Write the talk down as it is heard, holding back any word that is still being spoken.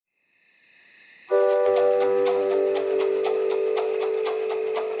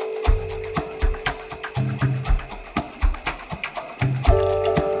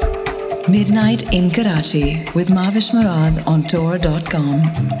Midnight in Karachi with Mavish Murad on tour.com.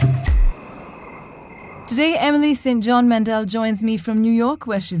 Today, Emily St. John Mandel joins me from New York,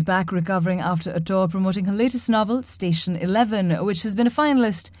 where she's back recovering after a tour promoting her latest novel, Station 11, which has been a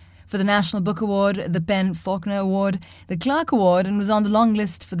finalist for the National Book Award, the PEN Faulkner Award, the Clark Award, and was on the long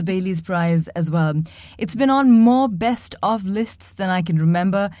list for the Bailey's Prize as well. It's been on more best-of lists than I can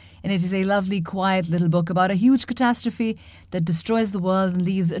remember, and it is a lovely, quiet little book about a huge catastrophe that destroys the world and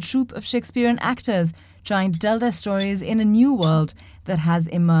leaves a troupe of Shakespearean actors trying to tell their stories in a new world that has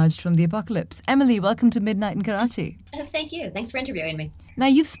emerged from the apocalypse. Emily, welcome to Midnight in Karachi. Thank you. Thanks for interviewing me. Now,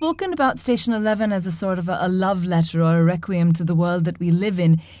 you've spoken about Station 11 as a sort of a love letter or a requiem to the world that we live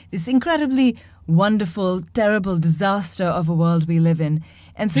in, this incredibly wonderful, terrible disaster of a world we live in.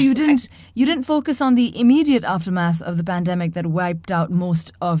 And so you didn't focus on the immediate aftermath of the pandemic that wiped out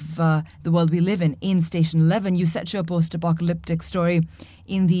most of the world we live in Station 11. You set your post-apocalyptic story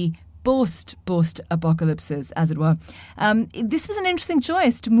in the post-apocalypses, as it were. This was an interesting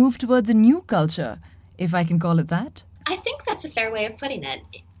choice to move towards a new culture, if I can call it that. I think that's a fair way of putting it.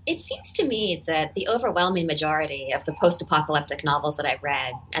 It seems to me that the overwhelming majority of the post-apocalyptic novels that I've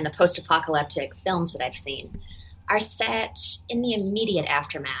read and the post-apocalyptic films that I've seen are set in the immediate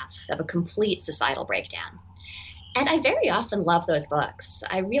aftermath of a complete societal breakdown. And I very often love those books.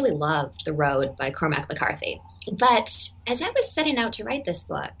 I really loved The Road by Cormac McCarthy. But as I was setting out to write this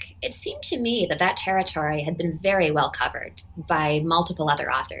book, it seemed to me that that territory had been very well covered by multiple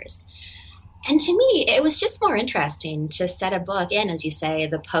other authors. And to me, it was just more interesting to set a book in, as you say,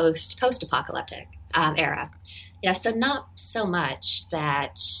 the post-apocalyptic era. So not so much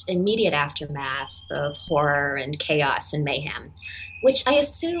that immediate aftermath of horror and chaos and mayhem, which I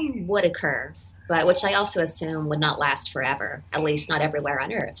assume would occur, but which I also assume would not last forever, at least not everywhere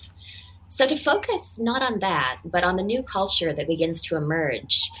on Earth. So to focus not on that, but on the new culture that begins to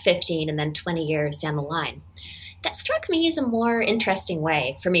emerge 15 and then 20 years down the line, that struck me as a more interesting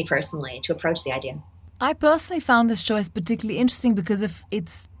way, for me personally, to approach the idea. I personally found this choice particularly interesting because of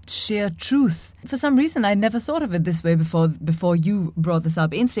its sheer truth. For some reason, I'd never thought of it this way before you brought this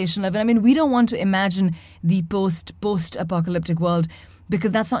up in Station 11. I mean, we don't want to imagine the post-apocalyptic world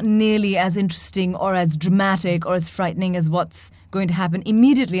because that's not nearly as interesting or as dramatic or as frightening as what's going to happen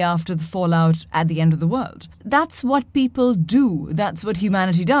immediately after the fallout at the end of the world. That's what people do. That's what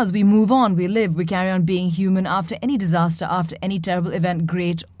humanity does. We move on, we live, we carry on being human after any disaster, after any terrible event,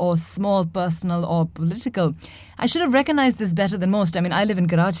 great or small, personal or political. I should have recognized this better than most. I mean, I live in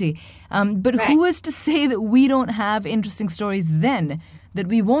Karachi. But right. Who is to say that we don't have interesting stories then? That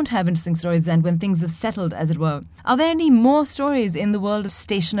we won't have interesting stories then when things have settled, as it were. Are there any more stories in the world of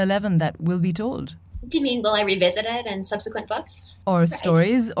Station 11 that will be told? Do you mean will I revisit it in subsequent books? Or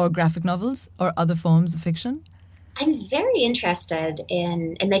stories or graphic novels or other forms of fiction? I'm very interested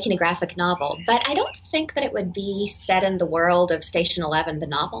in making a graphic novel, but I don't think that it would be set in the world of Station 11, the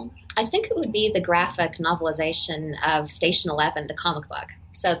novel. I think it would be the graphic novelization of Station 11, the comic book.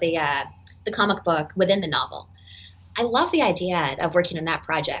 So the comic book within the novel. I love the idea of working on that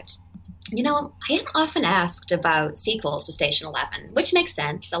project. I am often asked about sequels to Station 11, which makes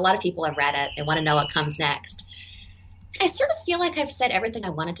sense. A lot of people have read it. They want to know what comes next. I sort of feel like I've said everything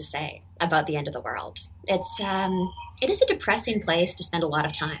I wanted to say about the end of the world. It is a depressing place to spend a lot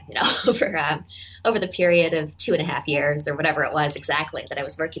of time, over the period of 2.5 years or whatever it was exactly that I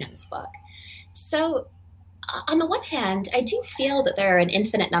was working on this book. So on the one hand, I do feel that there are an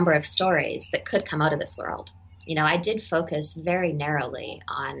infinite number of stories that could come out of this world. I did focus very narrowly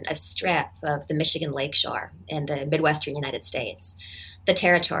on a strip of the Michigan Lakeshore in the Midwestern United States, the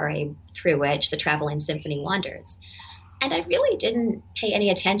territory through which the Traveling Symphony wanders. And I really didn't pay any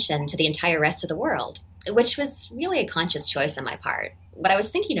attention to the entire rest of the world, which was really a conscious choice on my part. What I was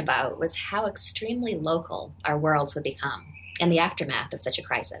thinking about was how extremely local our worlds would become in the aftermath of such a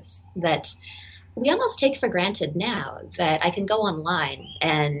crisis, that we almost take for granted now that I can go online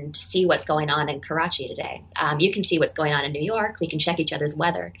and see what's going on in Karachi today. You can see what's going on in New York. We can check each other's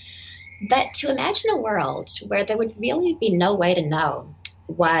weather. But to imagine a world where there would really be no way to know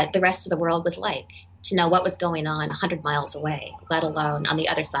what the rest of the world was like, to know what was going on 100 miles away, let alone on the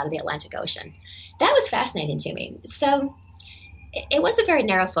other side of the Atlantic Ocean, that was fascinating to me. So it was a very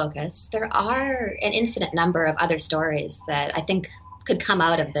narrow focus. There are an infinite number of other stories that I think could come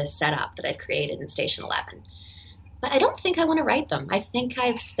out of this setup that I've created in Station 11. But I don't think I want to write them. I think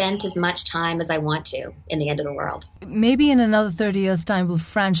I've spent as much time as I want to in the end of the world. Maybe in another 30 years' time, we'll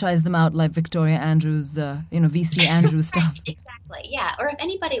franchise them out like Victoria Andrews, VC Andrews stuff. Exactly, yeah. Or if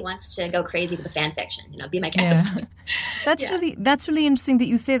anybody wants to go crazy with the fan fiction, be my guest. Yeah. That's really interesting that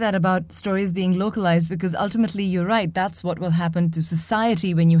you say that about stories being localized, because ultimately you're right. That's what will happen to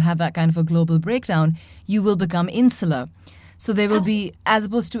society when you have that kind of a global breakdown. You will become insular. So there will be, as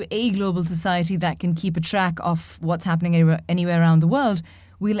opposed to a global society that can keep a track of what's happening anywhere around the world,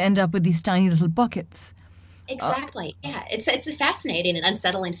 we'll end up with these tiny little pockets. Exactly. Yeah, it's fascinating and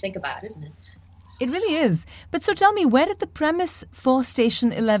unsettling to think about, isn't it? It really is. But so tell me, where did the premise for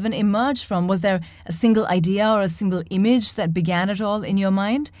Station 11 emerge from? Was there a single idea or a single image that began it all in your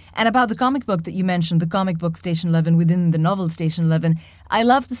mind? And about the comic book that you mentioned, the comic book Station 11 within the novel Station 11, I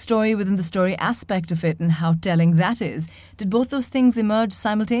love the story within the story aspect of it and how telling that is. Did both those things emerge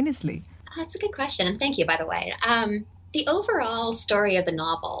simultaneously? That's a good question, and thank you, by the way. The overall story of the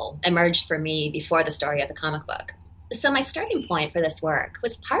novel emerged for me before the story of the comic book. So my starting point for this work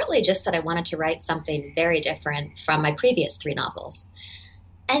was partly just that I wanted to write something very different from my previous 3 novels.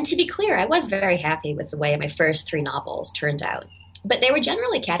 And to be clear, I was very happy with the way my first 3 novels turned out. But they were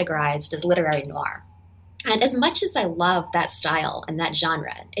generally categorized as literary noir. And as much as I love that style and that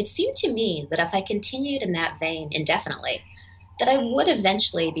genre, it seemed to me that if I continued in that vein indefinitely, that I would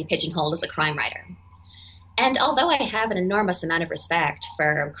eventually be pigeonholed as a crime writer. And although I have an enormous amount of respect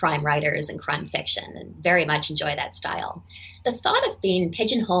for crime writers and crime fiction and very much enjoy that style, the thought of being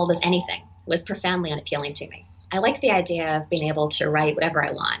pigeonholed as anything was profoundly unappealing to me. I like the idea of being able to write whatever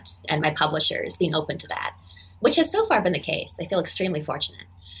I want and my publishers being open to that, which has so far been the case. I feel extremely fortunate.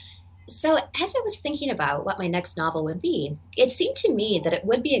 So as I was thinking about what my next novel would be, it seemed to me that it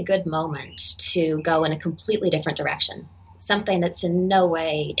would be a good moment to go in a completely different direction, something that's in no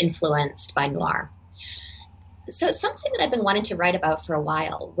way influenced by noir. So something that I've been wanting to write about for a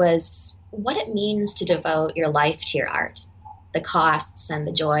while was what it means to devote your life to your art, the costs and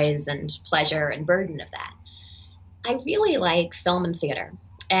the joys and pleasure and burden of that. I really like film and theater,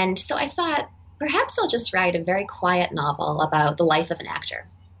 and so I thought perhaps I'll just write a very quiet novel about the life of an actor.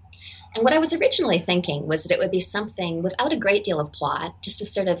 And what I was originally thinking was that it would be something without a great deal of plot, just a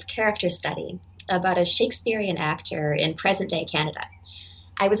sort of character study about a Shakespearean actor in present-day Canada.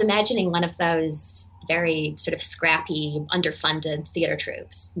 I was imagining one of those very sort of scrappy, underfunded theater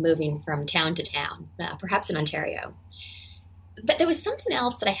troupes moving from town to town, perhaps in Ontario. But there was something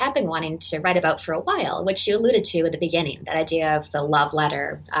else that I had been wanting to write about for a while, which you alluded to at the beginning, that idea of the love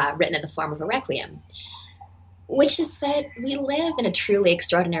letter written in the form of a requiem, which is that we live in a truly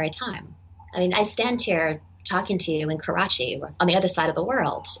extraordinary time. I mean, I stand here talking to you in Karachi, on the other side of the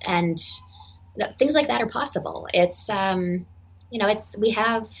world, and things like that are possible. We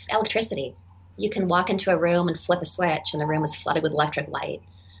have electricity. You can walk into a room and flip a switch, and the room is flooded with electric light.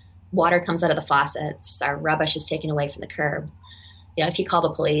 Water comes out of the faucets. Our rubbish is taken away from the curb. If you call the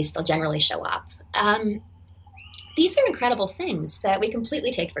police, they'll generally show up. These are incredible things that we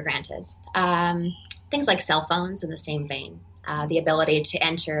completely take for granted. Things like cell phones in the same vein, the ability to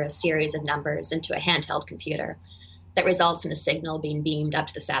enter a series of numbers into a handheld computer that results in a signal being beamed up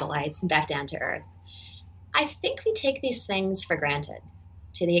to the satellites and back down to Earth. I think we take these things for granted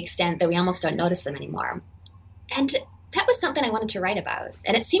to the extent that we almost don't notice them anymore. And that was something I wanted to write about.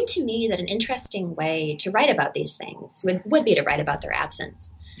 And it seemed to me that an interesting way to write about these things would be to write about their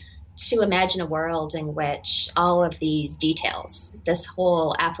absence, to imagine a world in which all of these details, this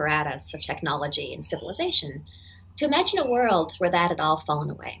whole apparatus of technology and civilization, to imagine a world where that had all fallen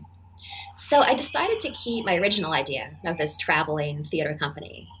away. So I decided to keep my original idea of this traveling theater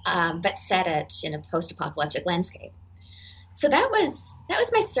company, but set it in a post-apocalyptic landscape. So that was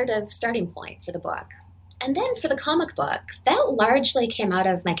my sort of starting point for the book. And then for the comic book, that largely came out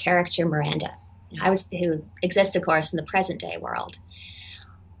of my character Miranda, who exists, of course, in the present-day world.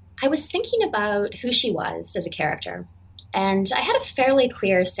 I was thinking about who she was as a character, and I had a fairly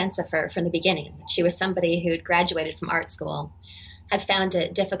clear sense of her from the beginning. She was somebody who'd graduated from art school, had found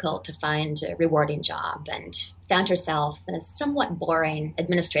it difficult to find a rewarding job, and found herself in a somewhat boring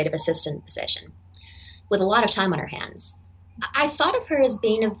administrative assistant position with a lot of time on her hands. I thought of her as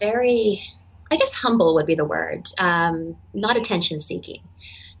being a very, I guess humble would be the word, not attention-seeking.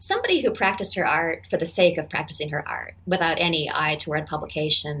 Somebody who practiced her art for the sake of practicing her art, without any eye toward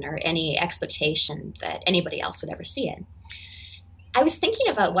publication or any expectation that anybody else would ever see it. I was thinking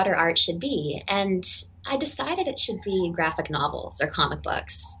about what her art should be, and I decided it should be graphic novels or comic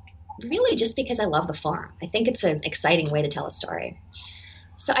books, really just because I love the form. I think it's an exciting way to tell a story.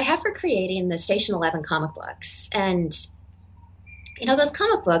 So I have her creating the Station 11 comic books, and those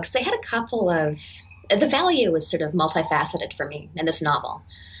comic books, they had a couple of, the value was sort of multifaceted for me in this novel.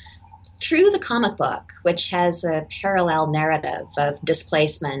 Through the comic book, which has a parallel narrative of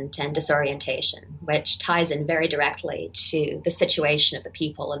displacement and disorientation, which ties in very directly to the situation of the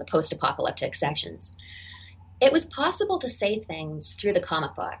people in the post-apocalyptic sections, it was possible to say things through the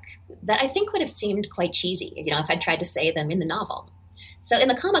comic book that I think would have seemed quite cheesy, if I'd tried to say them in the novel. So in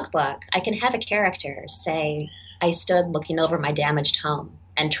the comic book, I can have a character say, I stood looking over my damaged home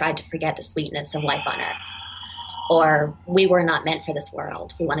and tried to forget the sweetness of life on Earth. Or, we were not meant for this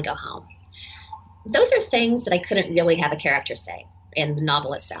world. We want to go home. Those are things that I couldn't really have a character say in the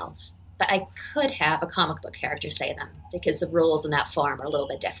novel itself. But I could have a comic book character say them because the rules in that form are a little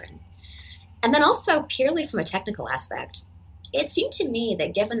bit different. And then also, purely from a technical aspect, it seemed to me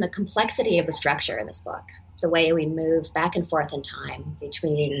that given the complexity of the structure in this book, the way we move back and forth in time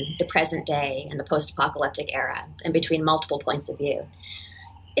between the present day and the post-apocalyptic era and between multiple points of view,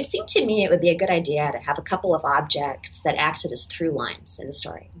 it seemed to me it would be a good idea to have a couple of objects that acted as through lines in the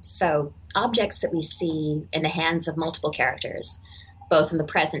story. So objects that we see in the hands of multiple characters, both in the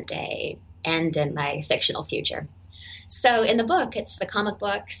present day and in my fictional future. So in the book, it's the comic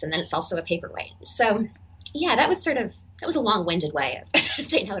books, and then it's also a paperweight. So yeah, that was a long-winded way of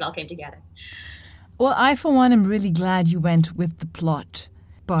saying how it all came together. Well, I, for one, am really glad you went with the plot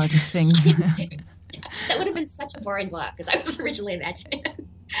part of things. Yeah, that would have been such a boring book, as I was originally imagining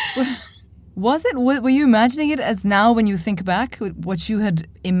it. Was it? Were you imagining it as now, when you think back, what you had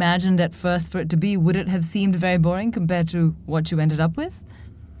imagined at first for it to be, would it have seemed very boring compared to what you ended up with?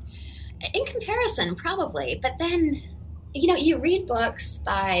 In comparison, probably. But then, you read books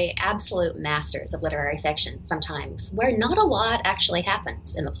by absolute masters of literary fiction sometimes where not a lot actually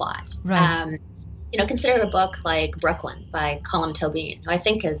happens in the plot. Right. Consider a book like Brooklyn by Colm Tobin, who I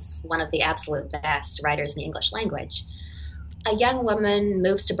think is one of the absolute best writers in the English language. A young woman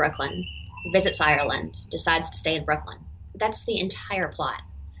moves to Brooklyn, visits Ireland, decides to stay in Brooklyn. That's the entire plot.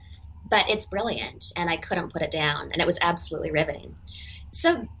 But it's brilliant, and I couldn't put it down, and it was absolutely riveting.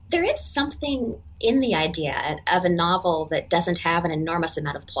 So there is something in the idea of a novel that doesn't have an enormous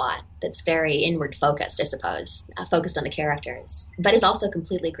amount of plot, that's very inward focused, I suppose, focused on the characters, but is also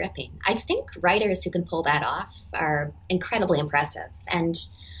completely gripping. I think writers who can pull that off are incredibly impressive, and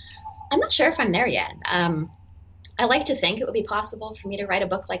I'm not sure if I'm there yet. I like to think it would be possible for me to write a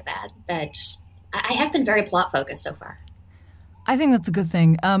book like that, but I have been very plot focused so far. I think that's a good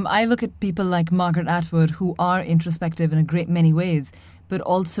thing. I look at people like Margaret Atwood, who are introspective in a great many ways, but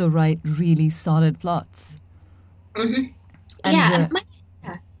also write really solid plots. Mm-hmm. And, yeah,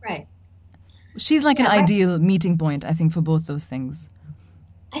 right. She's like an ideal meeting point, I think, for both those things.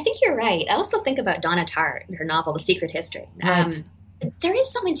 I think you're right. I also think about Donna Tartt and her novel, The Secret History. Right. There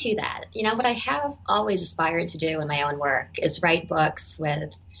is something to that. What I have always aspired to do in my own work is write books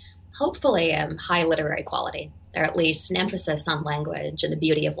with hopefully high literary quality, or at least an emphasis on language and the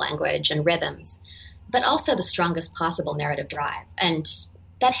beauty of language and rhythms, but also the strongest possible narrative drive. And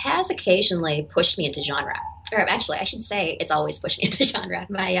that has occasionally pushed me into genre. Or actually, I should say it's always pushed me into genre.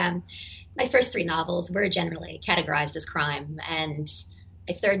 My first 3 novels were generally categorized as crime, and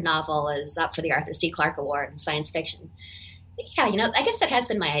my 3rd novel is up for the Arthur C. Clarke Award in science fiction. Yeah, I guess that has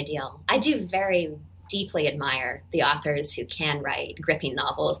been my ideal. I do very deeply admire the authors who can write gripping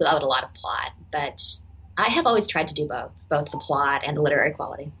novels without a lot of plot, but I have always tried to do both the plot and the literary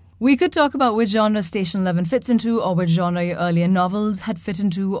quality. We could talk about which genre Station 11 fits into, or which genre your earlier novels had fit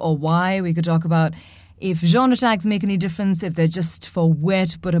into, or why. We could talk about if genre tags make any difference, if they're just for where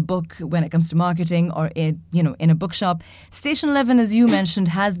to put a book when it comes to marketing or in a bookshop. Station 11, as you mentioned,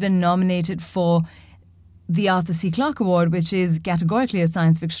 has been nominated for the Arthur C. Clarke Award, which is categorically a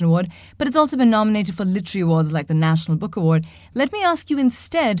science fiction award, but it's also been nominated for literary awards like the National Book Award. Let me ask you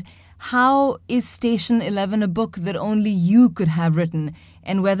instead, how is Station 11 a book that only you could have written,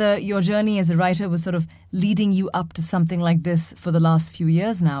 and whether your journey as a writer was sort of leading you up to something like this for the last few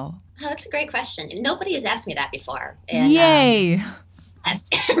years now? Oh, that's a great question. Nobody has asked me that before. And, Yay! Yes,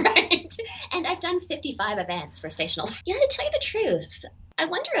 right. And I've done 55 events for Station 11. To tell you the truth, I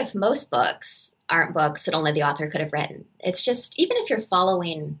wonder if most books aren't books that only the author could have written. It's just, even if you're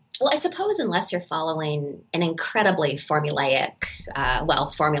following, I suppose unless you're following an incredibly formulaic,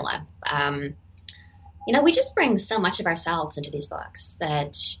 formula, we just bring so much of ourselves into these books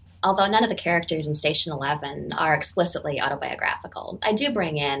that although none of the characters in Station 11 are explicitly autobiographical, I do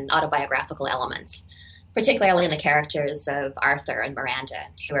bring in autobiographical elements, particularly in the characters of Arthur and Miranda,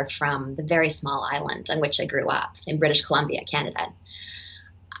 who are from the very small island on which I grew up in British Columbia, Canada.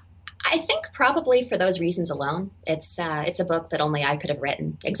 I think probably for those reasons alone, it's a book that only I could have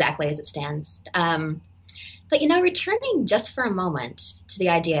written exactly as it stands. But returning just for a moment to the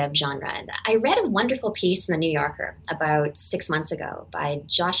idea of genre, I read a wonderful piece in the New Yorker about 6 months ago by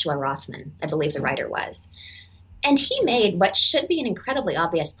Joshua Rothman, I believe the writer was. And he made what should be an incredibly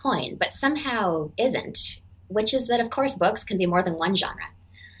obvious point, but somehow isn't, which is that, of course, books can be more than one genre.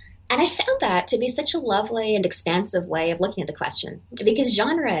 And I found that to be such a lovely and expansive way of looking at the question, because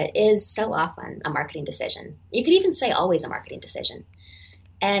genre is so often a marketing decision. You could even say always a marketing decision.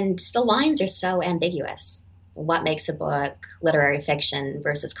 And the lines are so ambiguous. What makes a book literary fiction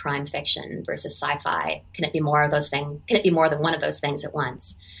versus crime fiction versus sci-fi? Can it be more of those things? Can it be more than one of those things at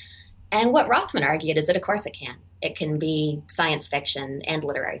once? And what Rothman argued is that, of course, it can. It can be science fiction and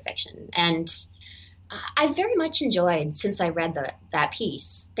literary fiction. And I very much enjoyed, since I read that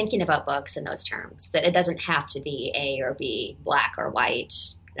piece, thinking about books in those terms, that it doesn't have to be A or B, black or white,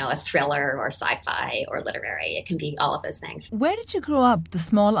 a thriller or sci-fi or literary. It can be all of those things. Where did you grow up, the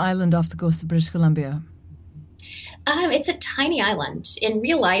small island off the coast of British Columbia? It's a tiny island. In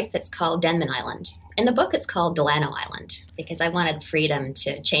real life, it's called Denman Island. In the book, it's called Delano Island, because I wanted freedom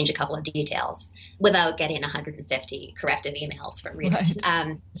to change a couple of details without getting 150 corrective emails from readers.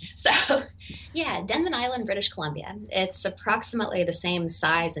 Right. Denman Island, British Columbia. It's approximately the same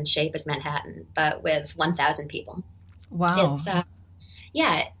size and shape as Manhattan, but with 1,000 people. Wow.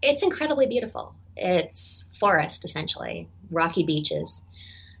 It's incredibly beautiful. It's forest, essentially, rocky beaches.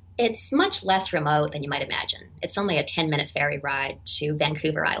 It's much less remote than you might imagine. It's only a 10-minute ferry ride to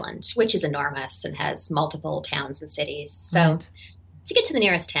Vancouver Island, which is enormous and has multiple towns and cities. So to get to the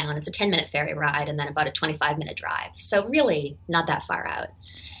nearest town, it's a 10-minute ferry ride and then about a 25-minute drive. So really not that far out.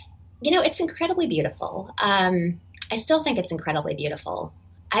 It's incredibly beautiful. I still think it's incredibly beautiful.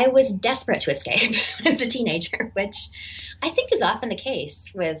 I was desperate to escape when I was a teenager, which I think is often the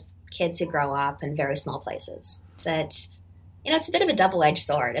case with kids who grow up in very small places. That it's a bit of a double-edged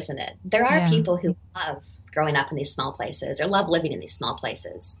sword, isn't it? There are people who love growing up in these small places or love living in these small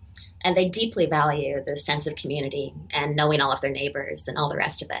places, and they deeply value the sense of community and knowing all of their neighbors and all the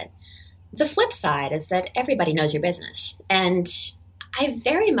rest of it. The flip side is that everybody knows your business, and I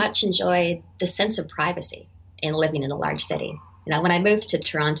very much enjoyed the sense of privacy in living in a large city. When I moved to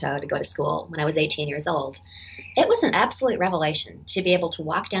Toronto to go to school when I was 18 years old, it was an absolute revelation to be able to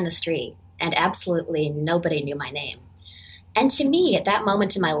walk down the street and absolutely nobody knew my name. And to me, at that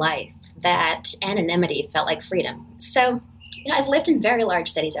moment in my life, that anonymity felt like freedom. So, I've lived in very large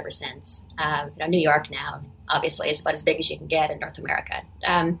cities ever since. New York now, obviously, is about as big as you can get in North America.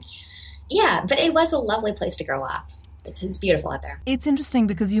 But it was a lovely place to grow up. It's beautiful out there. It's interesting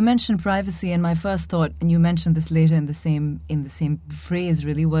because you mentioned privacy, and my first thought, and you mentioned this later in the same phrase,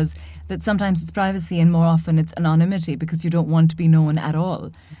 really, was that sometimes it's privacy and more often it's anonymity because you don't want to be known at all,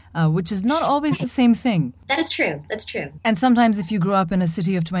 which is not always the same thing. That is true. That's true. And sometimes if you grow up in a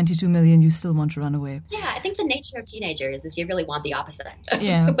city of 22 million, you still want to run away. Yeah, I think the nature of teenagers is you really want the opposite.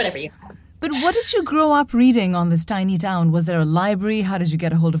 Yeah. Whatever you have. But what did you grow up reading on this tiny town? Was there a library? How did you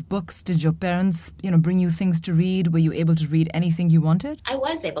get a hold of books? Did your parents, bring you things to read? Were you able to read anything you wanted? I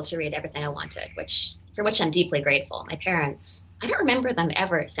was able to read everything I wanted, for which I'm deeply grateful. My parents, I don't remember them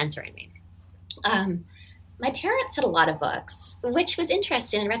ever censoring me. My parents had a lot of books, which was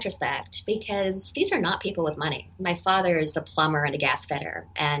interesting in retrospect because these are not people with money. My father's a plumber and a gas fitter,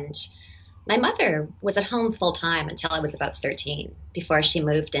 and my mother was at home full-time until I was about 13 before she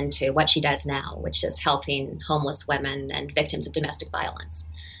moved into what she does now, which is helping homeless women and victims of domestic violence.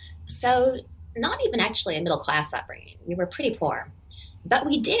 So not even actually a middle-class upbringing. We were pretty poor. But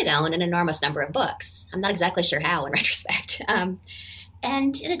we did own an enormous number of books. I'm not exactly sure how in retrospect. And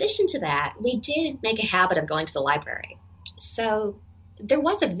in addition to that, we did make a habit of going to the library. So there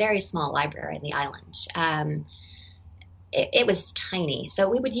was a very small library in the island. It was tiny. So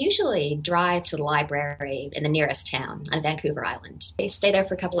we would usually drive to the library in the nearest town on Vancouver Island. They stay there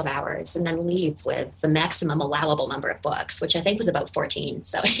for a couple of hours and then leave with the maximum allowable number of books, which I think was about 14.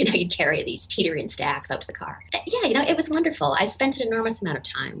 So, you'd carry these teetering stacks out to the car. It was wonderful. I spent an enormous amount of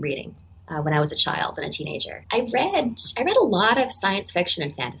time reading when I was a child and a teenager. I read a lot of science fiction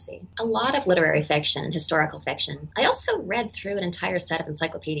and fantasy, a lot of literary fiction and historical fiction. I also read through an entire set of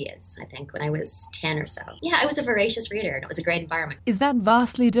encyclopedias, I think, when I was 10 or so. Yeah, I was a voracious reader, and it was a great environment. Is that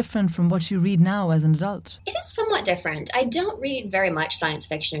vastly different from what you read now as an adult? It is somewhat different. I don't read very much science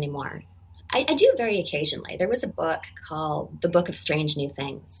fiction anymore. I do very occasionally. There was a book called The Book of Strange New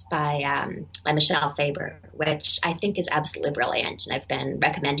Things by Michelle Faber, which I think is absolutely brilliant, and I've been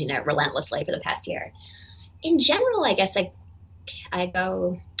recommending it relentlessly for the past year. In general, I guess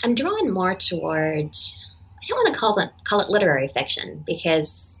I'm drawn more toward, I don't want to call it literary fiction,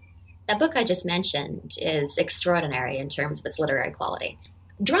 because that book I just mentioned is extraordinary in terms of its literary quality.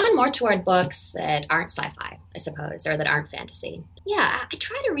 Drawn more toward books that aren't sci-fi, I suppose, or that aren't fantasy. Yeah, I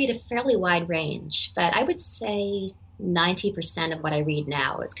try to read a fairly wide range, but I would say 90% of what I read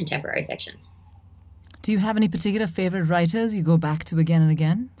now is contemporary fiction. Do you have any particular favourite writers you go back to again and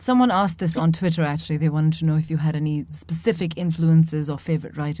again? Someone asked this on Twitter, actually. They wanted to know if you had any specific influences or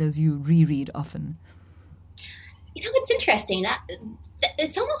favourite writers you reread often. It's interesting.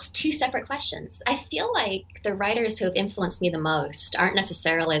 It's almost two separate questions. I feel like the writers who have influenced me the most aren't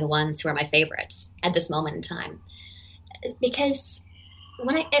necessarily the ones who are my favorites at this moment in time. Because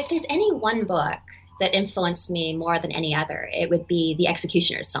if there's any one book that influenced me more than any other, it would be The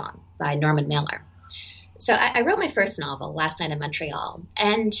Executioner's Song by Norman Mailer. So I wrote my first novel, Last Night in Montreal,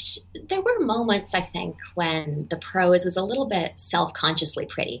 and there were moments, I think, when the prose was a little bit self-consciously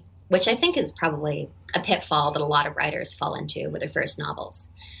pretty, which I think is probably a pitfall that a lot of writers fall into with their first novels.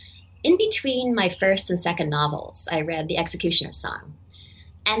 In between my first and second novels, I read The Executioner's Song,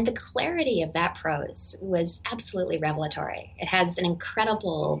 and the clarity of that prose was absolutely revelatory. It has an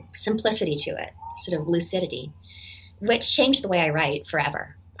incredible simplicity to it, sort of lucidity, which changed the way I write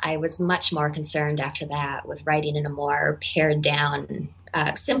forever. I was much more concerned after that with writing in a more pared down,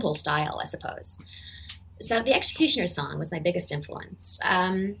 simple style, I suppose. So The Executioner's Song was my biggest influence.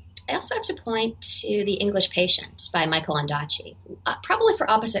 I also have to point to The English Patient by Michael Ondaatje, probably for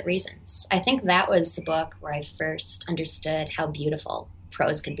opposite reasons. I think that was the book where I first understood how beautiful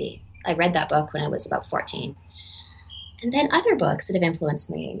prose could be. I read that book when I was about 14. And then other books that have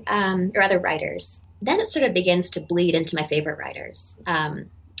influenced me, or other writers, then it sort of begins to bleed into my favorite writers.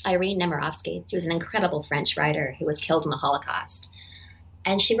 Irene Nemirovsky, she was an incredible French writer who was killed in the Holocaust.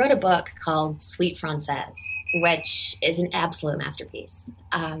 And she wrote a book called Suite Française, which is an absolute masterpiece.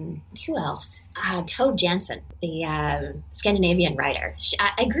 Who else? Tove Jansson, the Scandinavian writer.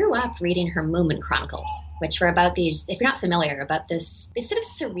 I grew up reading her Moomin Chronicles, which were about these, if you're not familiar, about these sort of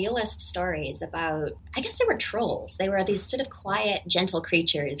surrealist stories about, I guess they were trolls. They were these sort of quiet, gentle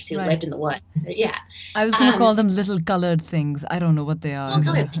creatures who lived in the woods. Yeah. I was going to call them little coloured things. I don't know what they are. Little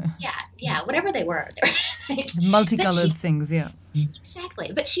coloured things, yeah, whatever they were. Multicoloured things, yeah.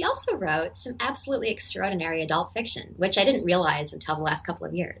 Exactly. But she also wrote some absolutely extraordinary adult fiction, which I didn't realize until the last couple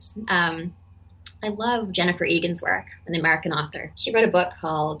of years. I love Jennifer Egan's work, an American author. She wrote a book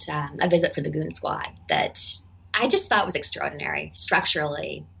called A Visit for the Goon Squad that I just thought was extraordinary,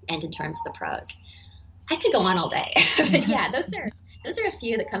 structurally and in terms of the prose. I could go on all day. But yeah, those are a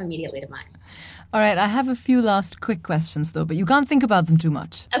few that come immediately to mind. All right, I have a few last quick questions, though, but you can't think about them too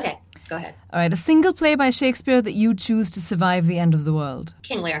much. Okay, go ahead. All right, a single play by Shakespeare that you choose to survive the end of the world.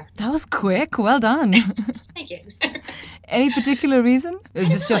 King Lear. That was quick. Well done. Thank you. Any particular reason? It was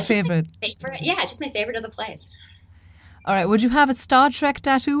just your favourite? Yeah, it's just my favourite of the plays. All right, would you have a Star Trek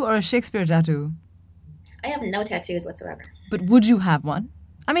tattoo or a Shakespeare tattoo? I have no tattoos whatsoever. But would you have one?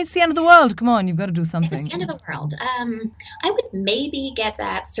 I mean, it's the end of the world. Come on, you've got to do something. If it's the end of the world. I would maybe get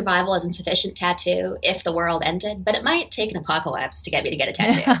that survival isn't sufficient tattoo if the world ended, but it might take an apocalypse to get me to get a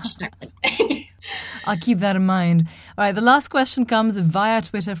tattoo. Yeah. Just not really. I'll keep that in mind. All right, the last question comes via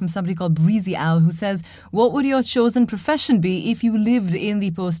Twitter from somebody called Breezy Al, who says, what would your chosen profession be if you lived in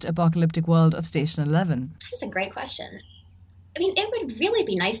the post-apocalyptic world of Station 11? That's a great question. I mean, it would really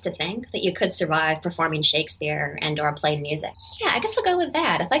be nice to think that you could survive performing Shakespeare and or playing music. Yeah, I guess I'll go with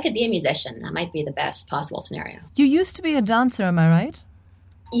that. If I could be a musician, that might be the best possible scenario. You used to be a dancer, am I right?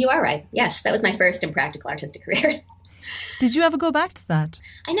 You are right. Yes, that was my first impractical artistic career. Did you ever go back to that?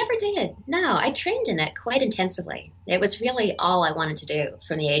 I never did. No, I trained in it quite intensively. It was really all I wanted to do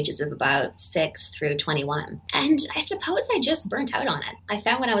from the ages of about 6 through 21. And I suppose I just burnt out on it. I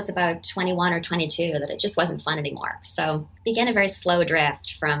found when I was about 21 or 22 that it just wasn't fun anymore. So began a very slow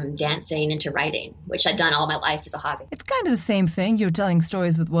drift from dancing into writing, which I'd done all my life as a hobby. It's kind of the same thing. You're telling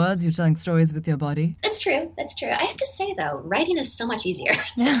stories with words. You're telling stories with your body. That's true. That's true. I have to say, though, writing is so much easier.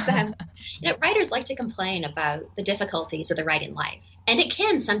 Writers like to complain about the difficulties of the writing life. And it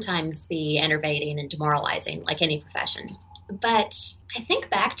can sometimes be enervating and demoralizing, like any profession. But I think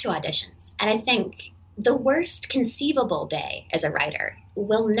back to auditions, and I think the worst conceivable day as a writer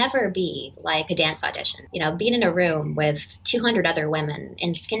will never be like a dance audition. You know, being in a room with 200 other women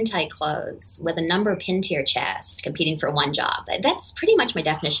in skin-tight clothes with a number pinned to your chest competing for one job. That's pretty much my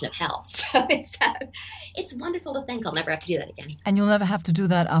definition of hell. So it's wonderful to think I'll never have to do that again. And you'll never have to do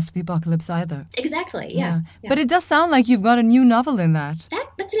that after the apocalypse either. Exactly, yeah. But it does sound like you've got a new novel in that.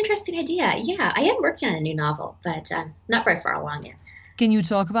 That's an interesting idea. Yeah, I am working on a new novel, but not very far along yet. Can you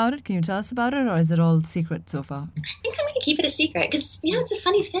talk about it? Can you tell us about it? Or is it all secret so far? I think I'm going to keep it a secret because, it's a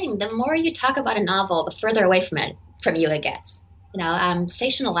funny thing. The more you talk about a novel, the further away from you it gets.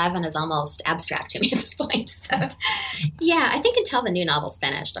 Station 11 is almost abstract to me at this point. So, yeah, I think until the new novel's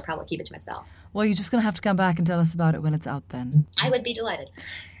finished, I'll probably keep it to myself. Well, you're just going to have to come back and tell us about it when it's out then. I would be delighted.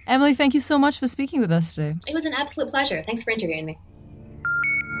 Emily, thank you so much for speaking with us today. It was an absolute pleasure. Thanks for interviewing me.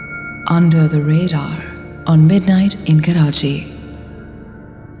 Under the Radar on Midnight in Karachi.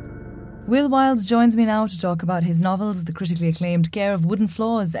 Will Wildes joins me now to talk about his novels, the critically acclaimed Care of Wooden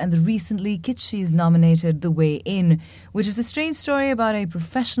Floors and the recently Kitschies-nominated The Way In, which is a strange story about a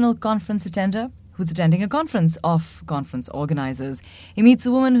professional conference attender who's attending a conference of conference organisers. He meets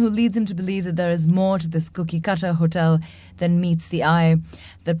a woman who leads him to believe that there is more to this cookie-cutter hotel than meets the eye,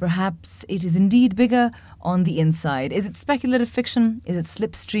 that perhaps it is indeed bigger on the inside. Is it speculative fiction? Is it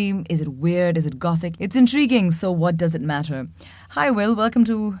slipstream? Is it weird? Is it gothic? It's intriguing, so what does it matter? Hi, Will. Welcome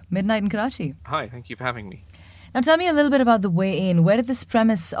to Midnight in Karachi. Hi, thank you for having me. Now tell me a little bit about The Way In. Where did this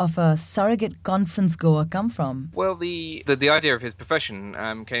premise of a surrogate conference goer come from? Well, the idea of his profession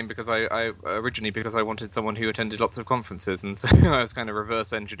came because I originally wanted someone who attended lots of conferences, and so I was kind of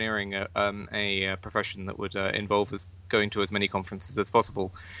reverse engineering a profession that would involve us going to as many conferences as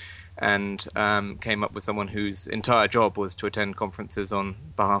possible, and came up with someone whose entire job was to attend conferences on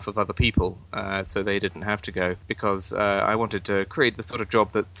behalf of other people, so they didn't have to go, because I wanted to create the sort of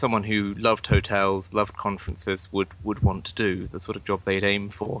job that someone who loved hotels, loved conferences would want to do, the sort of job they'd aim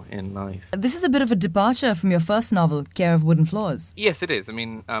for in life. This is a bit of a departure from your first novel, Care of Wooden Floors. Yes, it is. I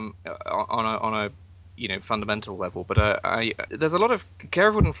mean, on a fundamental level, but there's a lot of Care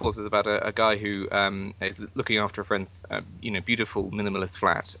of Wooden Floors is about a guy who is looking after a friend's beautiful minimalist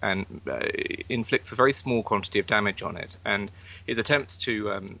flat and inflicts a very small quantity of damage on it, and his attempts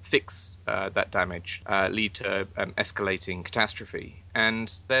to fix that damage lead to escalating catastrophe.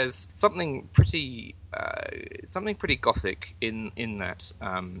 And there's something pretty gothic in that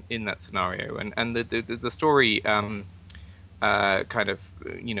scenario, and the story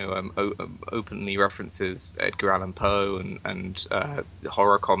openly references Edgar Allan Poe and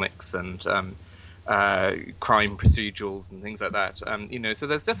horror comics and crime procedurals and things like that. So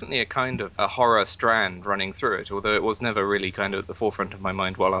there's definitely a kind of a horror strand running through it, although it was never really kind of at the forefront of my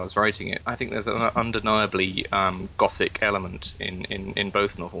mind while I was writing it. I think there's an undeniably gothic element in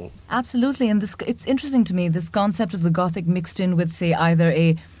both novels. Absolutely, and it's interesting to me, this concept of the gothic mixed in with, say, either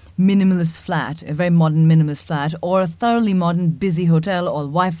a minimalist flat, a very modern minimalist flat, or a thoroughly modern busy hotel, all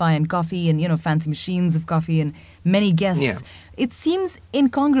Wi-Fi and coffee and, fancy machines of coffee and many guests. Yeah. It seems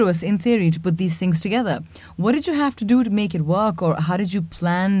incongruous in theory to put these things together. What did you have to do to make it work, or how did you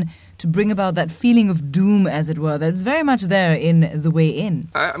plan to bring about that feeling of doom, as it were, that's very much there in The Way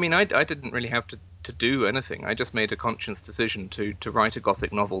In? I didn't really have to do anything. I just made a conscious decision to write a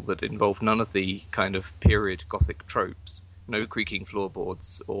gothic novel that involved none of the kind of period gothic tropes. No creaking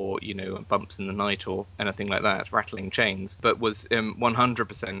floorboards or, bumps in the night or anything like that, rattling chains, but was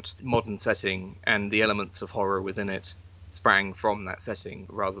 100% modern setting, and the elements of horror within it sprang from that setting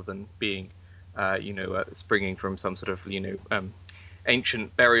rather than being, springing from some sort of,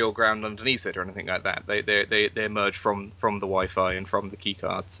 ancient burial ground underneath it or anything like that. They emerge from the Wi-Fi and from the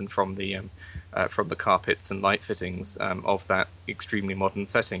keycards and from the carpets and light fittings of that extremely modern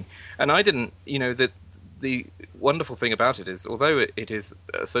setting. And I didn't, the wonderful thing about it is, although it is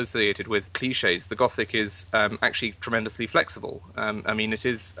associated with cliches, the Gothic is actually tremendously flexible. It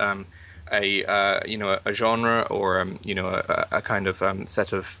is a genre or a kind of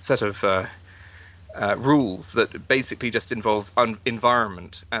set of rules that basically just involves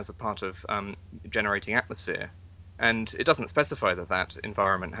environment as a part of generating atmosphere. And it doesn't specify that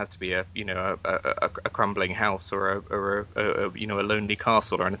environment has to be a crumbling house or a lonely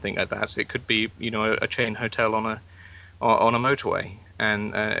castle or anything like that. It could be a chain hotel on a motorway.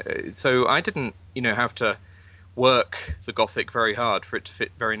 And so I didn't have to work the Gothic very hard for it to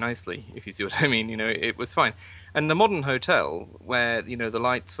fit very nicely, if you see what I mean. It was fine. And the modern hotel, where the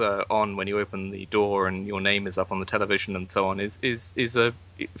lights are on when you open the door and your name is up on the television and so on, is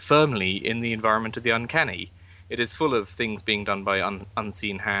firmly in the environment of the uncanny. It is full of things being done by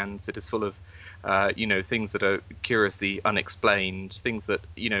unseen hands. It is full of, things that are curiously unexplained, things that,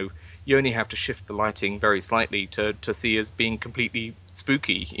 you only have to shift the lighting very slightly to see as being completely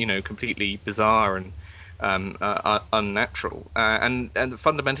spooky, completely bizarre and unnatural. And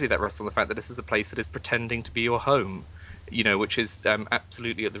fundamentally that rests on the fact that this is a place that is pretending to be your home, which is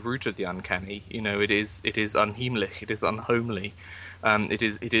absolutely at the root of the uncanny. It is unheimlich, it is unhomely.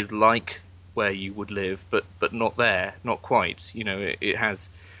 It is like where you would live, but not there, not quite. It has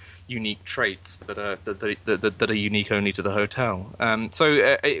unique traits that are unique only to the hotel.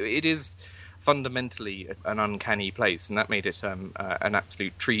 So it is fundamentally an uncanny place, and that made it an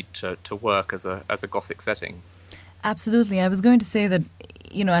absolute treat to work as a Gothic setting. Absolutely. I was going to say that,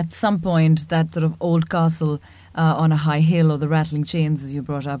 at some point that sort of old castle on a high hill, or the rattling chains, as you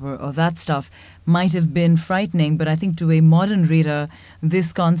brought up, or that stuff might have been frightening. But I think to a modern reader,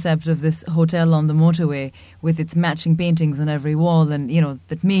 this concept of this hotel on the motorway with its matching paintings on every wall, and,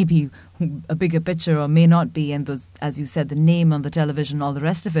 that may be a bigger picture or may not be, and those, as you said, the name on the television, all the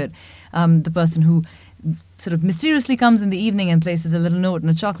rest of it, the person who sort of mysteriously comes in the evening and places a little note and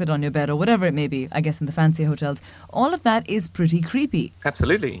a chocolate on your bed, or whatever it may be, I guess in the fancier hotels. All of that is pretty creepy.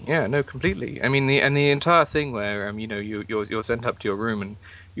 Absolutely, yeah, no, completely. I mean, the entire thing where you're sent up to your room and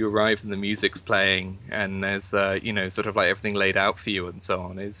you arrive and the music's playing and there's sort of like everything laid out for you and so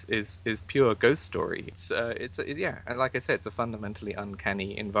on is pure ghost story. It's and like I said, it's a fundamentally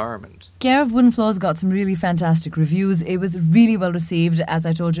uncanny environment. Care of Wooden Floors got some really fantastic reviews. It was really well received. As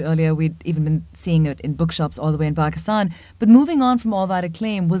I told you earlier, we'd even been seeing it in bookshops all the way in Pakistan. But moving on from all that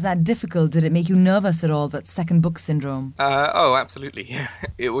acclaim, was that difficult? Did it make you nervous at all, that second book syndrome? Oh, absolutely.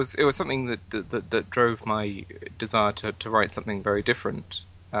 It was something that drove my desire to write something very different.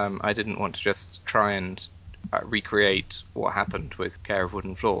 I didn't want to just try and recreate what happened with Care of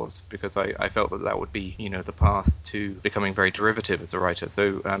Wooden Floors, because I felt that would be, the path to becoming very derivative as a writer.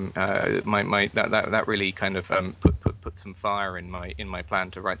 So that really kind of put some fire in my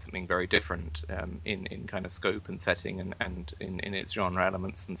plan to write something very different in kind of scope and setting and in its genre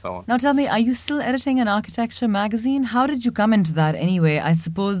elements and so on. Now tell me, are you still editing an architecture magazine? How did you come into that anyway? I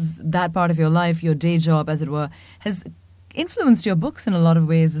suppose that part of your life, your day job as it were, has influenced your books in a lot of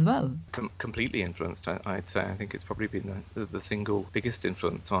ways as well. Completely influenced, I'd say. I think it's probably been the single biggest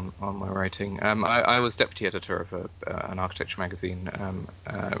influence on my writing. I was deputy editor of an architecture magazine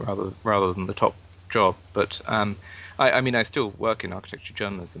rather than the top job, but I still work in architecture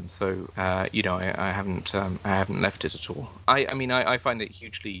journalism, so I haven't left it at all. I find it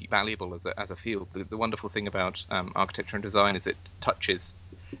hugely valuable as a field. The wonderful thing about architecture and design is it touches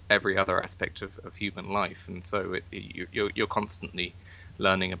every other aspect of human life, and so you're constantly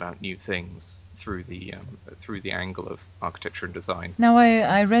learning about new things through the angle of architecture and design. Now,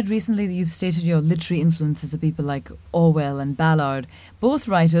 I read recently that you've stated your literary influences are people like Orwell and Ballard, both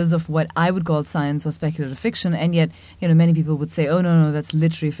writers of what I would call science or speculative fiction, and yet, many people would say, oh, no, that's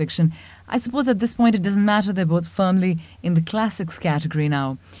literary fiction. I suppose at this point it doesn't matter, they're both firmly in the classics category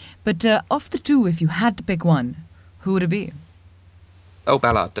now. But of the two, if you had to pick one, who would it be? Oh,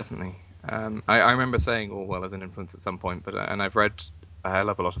 Ballard, definitely. I remember saying Orwell as an influence at some point, and I've read a hell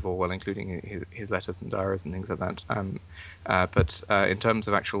of a lot of Orwell, including his letters and diaries and things like that. But in terms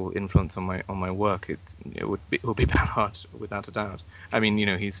of actual influence on my work, it will be Ballard without a doubt. I mean,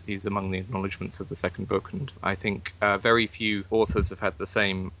 he's among the acknowledgements of the second book, and I think very few authors have had the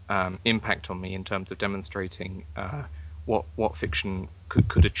same impact on me in terms of demonstrating what fiction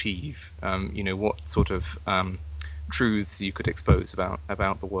could achieve. What sort of truths you could expose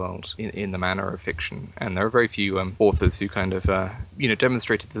about the world in the manner of fiction, and there are very few authors who kind of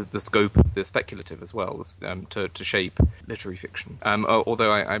demonstrated the scope of the speculative as well to shape literary fiction.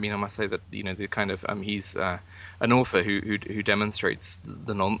 Although I must say that the kind of he's an author who demonstrates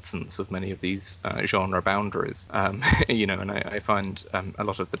the nonsense of many of these genre boundaries. And I find a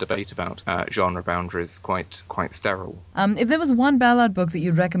lot of the debate about genre boundaries quite sterile. If there was one Ballard book that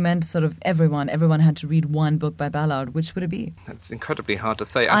you'd recommend sort of everyone had to read one book by Ballard, which would it be? That's incredibly hard to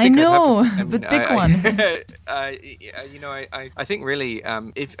say. I know, but pick one. I think really,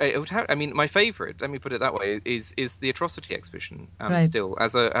 if it would have, my favourite, let me put it that way, is the Atrocity Exhibition. Right. Still,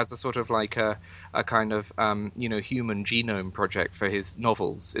 as a sort of like a kind of human genome project for his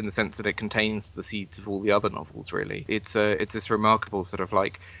novels, in the sense that it contains the seeds of all the other novels. Really, it's this remarkable sort of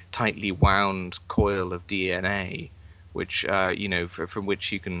like tightly wound coil of DNA, which from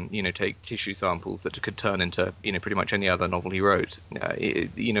which you can take tissue samples that could turn into pretty much any other novel he wrote.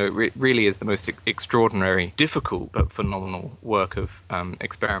 It really is the most extraordinary, difficult but phenomenal work of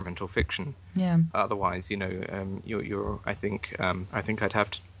experimental fiction. Yeah. Otherwise, I think I'd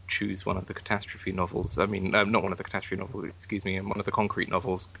have to choose one of the catastrophe novels. Not one of the catastrophe novels, excuse me, and one of the concrete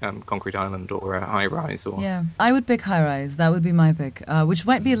novels, Concrete Island or High Rise. Yeah, I would pick High Rise. That would be my pick, which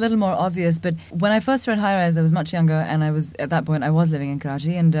might be a little more obvious, but when I first read High Rise, I was much younger, and at that point I was living in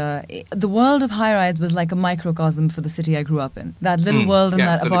Karachi, and the world of High Rise was like a microcosm for the city I grew up in. That little world in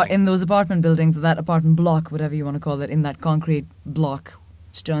in those apartment buildings, or that apartment block, whatever you want to call it, in that concrete block,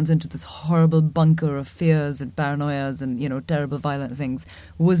 which turns into this horrible bunker of fears and paranoias and, terrible violent things,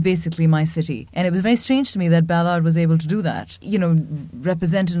 was basically my city. And it was very strange to me that Ballard was able to do that,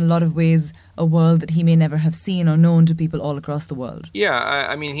 represent in a lot of ways a world that he may never have seen or known to people all across the world. Yeah,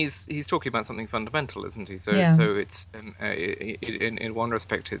 I mean, he's talking about something fundamental, isn't he? So it's in one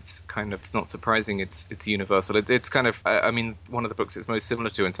respect, it's not surprising. It's universal. It's kind of one of the books it's most similar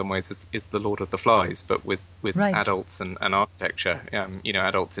to in some ways is The Lord of the Flies, but with right. adults and architecture.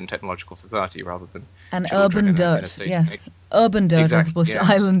 Adults in technological society rather than and urban dirt. Yes, urban dirt exactly, as opposed to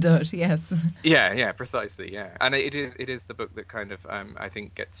island dirt. Yes. Yeah, precisely. Yeah, and it is the book that kind of I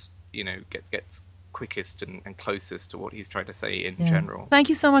think gets quickest and closest to what he's trying to say in general. Thank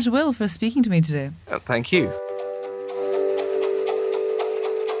you so much, Will, for speaking to me today. Thank you.